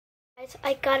Guys,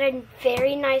 I got a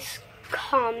very nice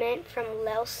comment from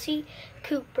Lelsie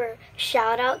Cooper.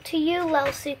 Shout out to you,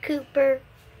 Lelsie Cooper.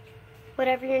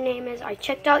 Whatever your name is, I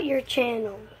checked out your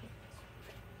channel.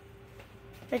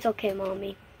 It's okay,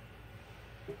 Mommy.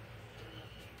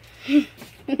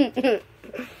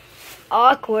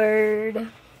 Awkward.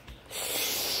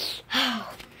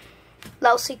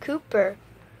 Lelsie Cooper.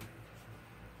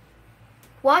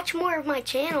 Watch more of my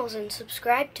channels and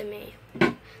subscribe to me.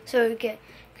 So you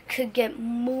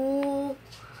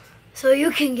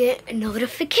can get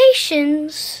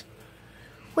notifications.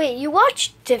 Wait, you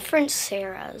watch different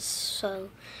Saras, so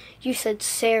you said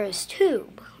Sarah's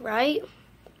Tube, right?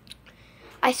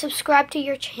 I subscribe to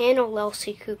your channel,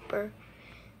 Lelsie Cooper,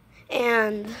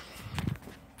 and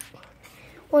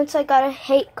once I got a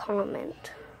hate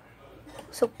comment.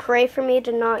 So pray for me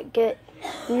to not get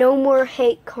no more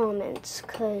hate comments,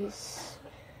 because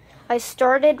I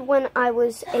started when I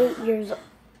was 8 years old.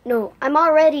 No, I'm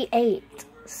already 8,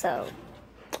 so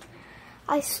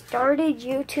I started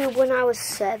YouTube when I was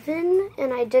 7,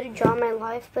 and I did Draw My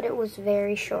Life, but it was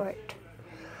very short.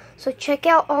 So check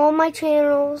out all my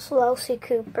channels, Lelsie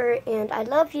Cooper, and I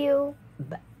love you.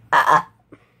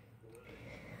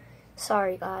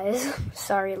 Sorry, guys.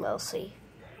 Sorry, Lelsie.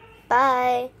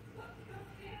 Bye.